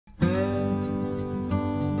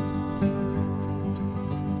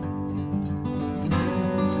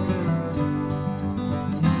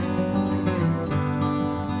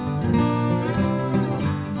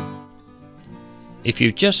If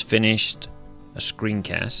you've just finished a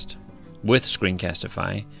screencast with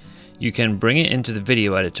Screencastify, you can bring it into the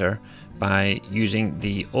video editor by using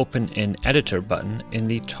the Open in Editor button in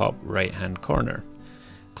the top right hand corner.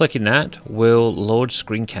 Clicking that will load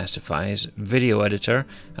Screencastify's video editor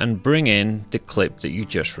and bring in the clip that you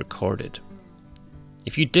just recorded.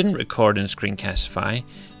 If you didn't record in Screencastify,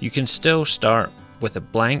 you can still start with a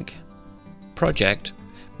blank project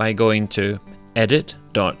by going to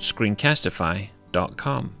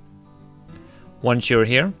edit.screencastify.com. Once you're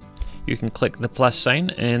here, you can click the plus sign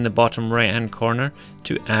in the bottom right hand corner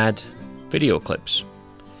to add video clips.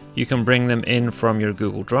 You can bring them in from your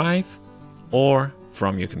Google Drive or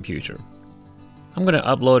from your computer. I'm going to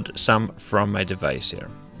upload some from my device here.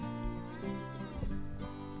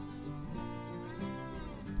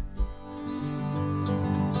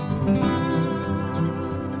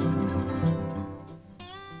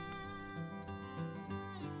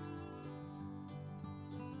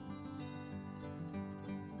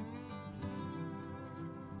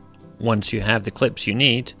 Once you have the clips you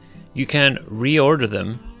need, you can reorder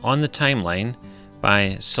them on the timeline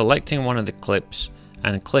by selecting one of the clips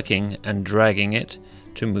and clicking and dragging it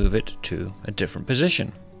to move it to a different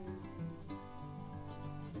position.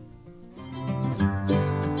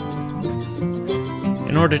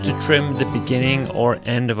 In order to trim the beginning or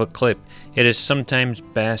end of a clip, it is sometimes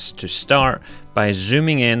best to start by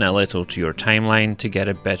zooming in a little to your timeline to get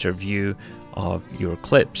a better view of your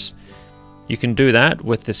clips. You can do that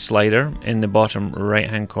with the slider in the bottom right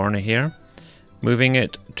hand corner here. Moving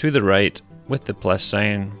it to the right with the plus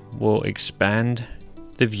sign will expand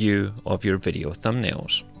the view of your video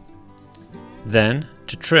thumbnails. Then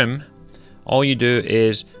to trim, all you do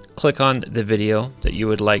is click on the video that you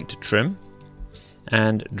would like to trim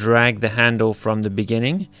and drag the handle from the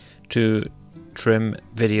beginning to trim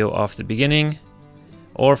video off the beginning,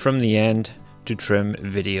 or from the end to trim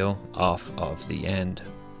video off of the end.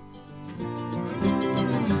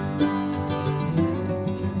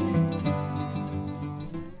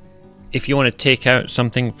 If you want to take out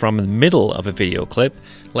something from the middle of a video clip,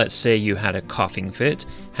 let's say you had a coughing fit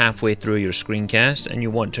halfway through your screencast and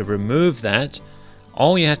you want to remove that,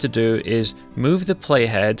 all you have to do is move the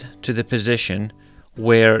playhead to the position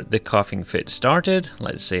where the coughing fit started,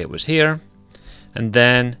 let's say it was here, and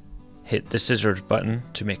then hit the scissors button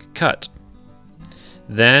to make a cut.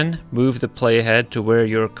 Then move the playhead to where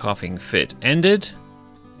your coughing fit ended,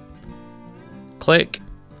 click,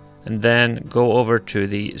 and then go over to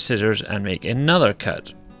the scissors and make another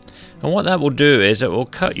cut. And what that will do is it will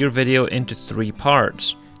cut your video into 3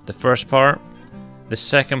 parts. The first part, the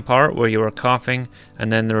second part where you are coughing,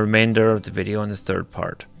 and then the remainder of the video in the third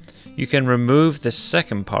part. You can remove the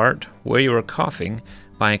second part where you are coughing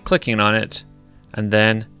by clicking on it and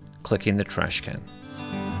then clicking the trash can.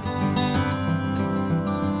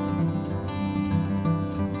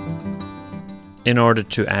 In order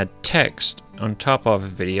to add text on top of a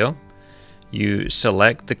video, you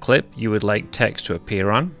select the clip you would like text to appear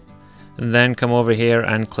on, and then come over here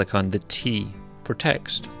and click on the T for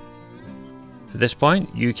text. At this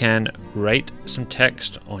point, you can write some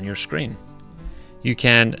text on your screen. You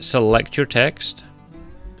can select your text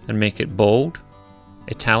and make it bold,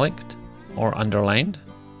 italiced, or underlined.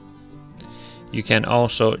 You can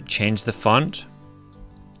also change the font,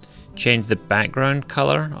 change the background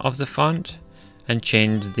color of the font, and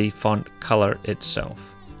change the font color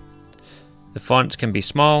itself. The fonts can be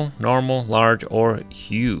small, normal, large, or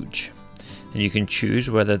huge, and you can choose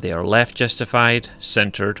whether they are left justified,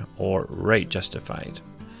 centered, or right justified.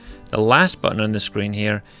 The last button on the screen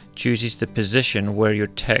here chooses the position where your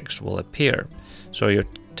text will appear. So your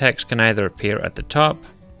text can either appear at the top,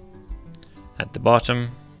 at the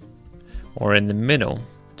bottom, or in the middle,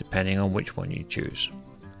 depending on which one you choose.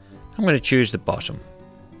 I'm going to choose the bottom.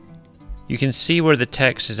 You can see where the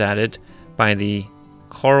text is added by the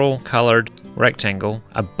coral colored rectangle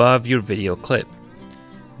above your video clip.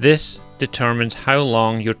 This determines how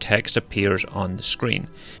long your text appears on the screen.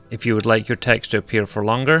 If you would like your text to appear for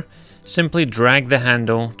longer, simply drag the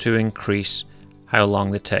handle to increase how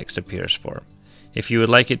long the text appears for. If you would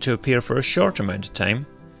like it to appear for a short amount of time,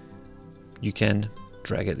 you can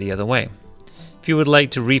drag it the other way. If you would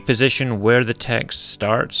like to reposition where the text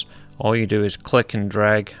starts, all you do is click and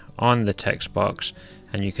drag on the text box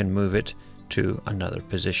and you can move it to another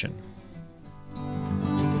position.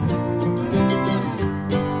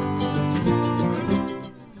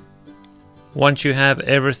 Once you have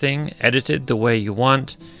everything edited the way you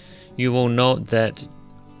want, you will note that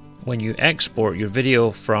when you export your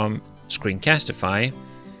video from Screencastify,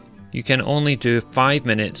 you can only do 5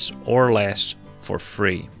 minutes or less for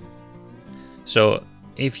free. So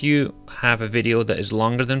if you have a video that is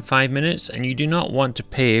longer than 5 minutes and you do not want to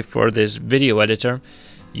pay for this video editor,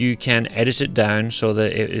 you can edit it down so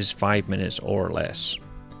that it is 5 minutes or less.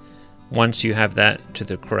 Once you have that to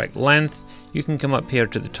the correct length, you can come up here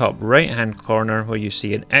to the top right hand corner where you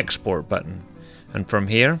see an export button, and from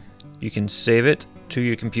here you can save it to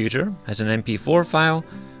your computer as an MP4 file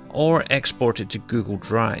or export it to Google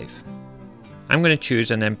Drive. I'm going to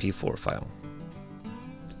choose an MP4 file.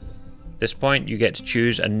 At this point you get to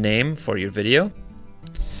choose a name for your video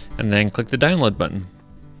and then click the download button.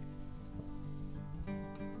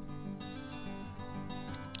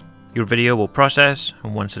 Your video will process,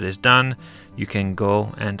 and once it is done, you can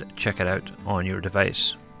go and check it out on your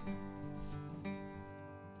device.